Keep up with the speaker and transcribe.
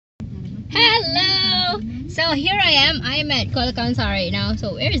Hello! So here I am at Kuala Kangsar right now.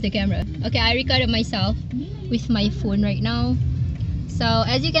 So where is the camera? Okay, I recorded myself with my phone right now. So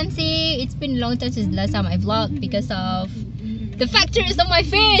as you can see, it's been a long time since the last time I vlogged because of the factors on my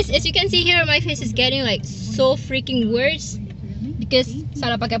face. As you can see here, my face is getting like so freaking worse because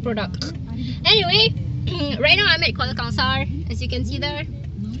salah pakai produk. Anyway, right now I'm at Kuala Kangsar. As you can see there,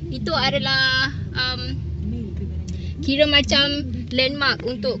 itu adalah kira macam landmark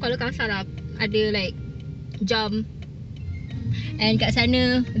untuk Kuala Kangsar lah. Ada like jam. And kat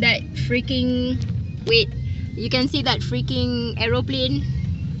sana, that freaking, wait, you can see that freaking aeroplane.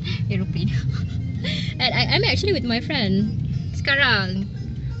 And I'm actually with my friend sekarang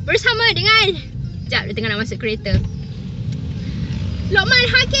bersama dengan, sekejap, dia tengah nak masuk kereta, Lokman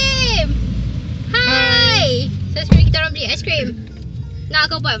Hakim. Hai. So sekarang kita orang beli aiskrim. Nak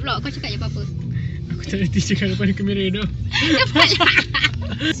kau buat vlog, kau cakap je apa-apa. Aku tak reti cakap depan kamera dah.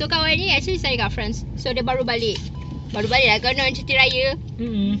 So kawan ni actually saya kat France. So dia baru balik lah kerana cuti raya.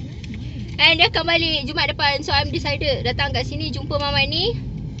 And dia akan balik Jumaat depan. So I'm decided datang kat sini jumpa Mamat ni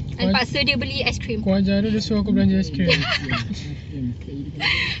dan paksa dia beli aiskrim. Kau ajar dia suruh aku belanja aiskrim.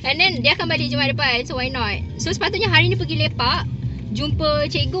 And then dia akan balik Jumaat depan. So why not? So sepatutnya hari ni pergi lepak jumpa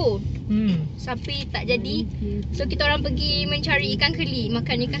cikgu. Tapi tak jadi. So kita orang pergi mencari ikan keli,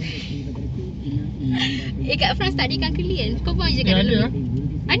 makan ikan keli. Kat France tak ada ikan keli kan? Kau buang je kat dalam.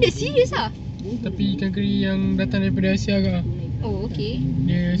 Ada, serius lah. Tapi ikan keli yang datang daripada Asia agak. Oh, okay.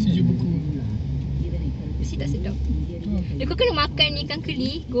 Dia sejuk beku. Mesti tak sedap. Kau kena makan ikan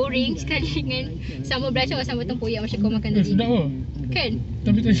keli goreng sekali dengan sambal belacan atau sambal tempoyak macam kau makan tadi. Sedap lah. Kan?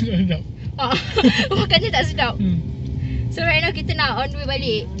 Tapi tak sedap. Makannya tak sedap. So right now kita nak on the way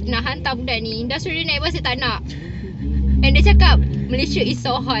balik. Nak hantar budak ni. Dah suruh dia naik bas, dia tak nak. And dia cakap Malaysia is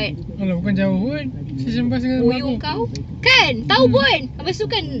so hot. Alah, bukan jauh pun. Stesen bas dengan Uyung kau. Kan? Tahu pun. Lepas tu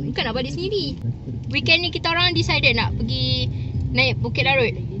kan nak balik sendiri. Weekend ni kita orang decided nak pergi naik Bukit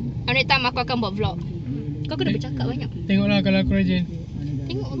Larut. Next time aku akan buat vlog. Kau kena bercakap banyak. Tengoklah kalau aku rajin.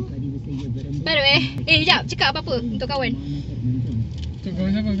 Tengok tu. By the way, sekejap, cakap apa-apa untuk kawan. Untuk kawan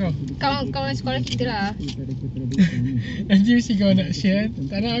siapa kau? Kawan sekolah kita lah. Nanti mesti kau nak share.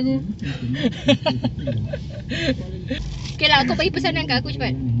 Tak nak aku. Okay lah, kau bagi pesanan kat aku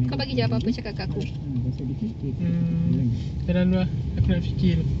cepat. Kau bagi je apa-apa cakap kat aku. Tenang dulu lah. Aku nak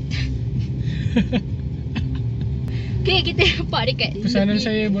fikir. Okay, kita nampak dekat Pesanan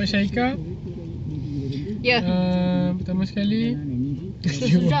saya buat Shaika. Ya. Pertama sekali,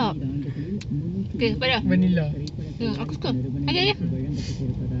 sedap. Okay, pada vanilla. aku suka. Okay.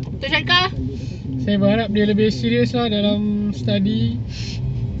 Untuk Shaika, saya berharap dia lebih serius lah dalam study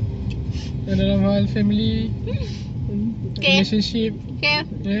dan dalam hal family, relationship. Okay.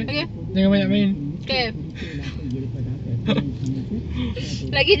 Okay. Jangan banyak main. Okay.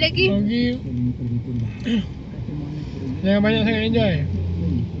 Lagi. Jangan banyak sangat enjoy.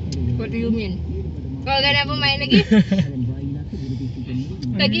 What do you mean? Kau akan apa main lagi?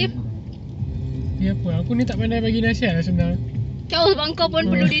 Lagi? Ya apa? Aku ni tak pandai bagi nasihat lah sebenarnya. Kau sebab kau pun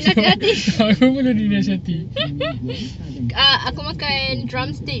perlu dinasihati. Aku perlu dinasihati. Aku makan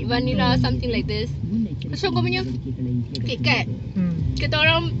drumstick vanilla something like this. So kau punya KitKat. Kita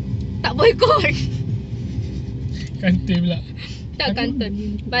orang tak boycott. Kantoi pula. Tak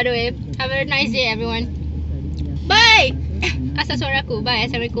kantoi. By the way, have a nice day everyone. Bye. Asal suara aku. Bye.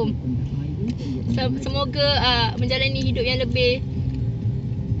 Assalamualaikum. Semoga menjalani hidup yang lebih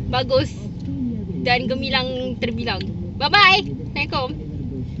bagus dan gemilang terbilang. Bye bye. Assalamualaikum.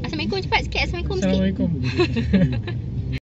 Assalamualaikum cepat sikit. Assalamualaikum sikit. Assalamualaikum.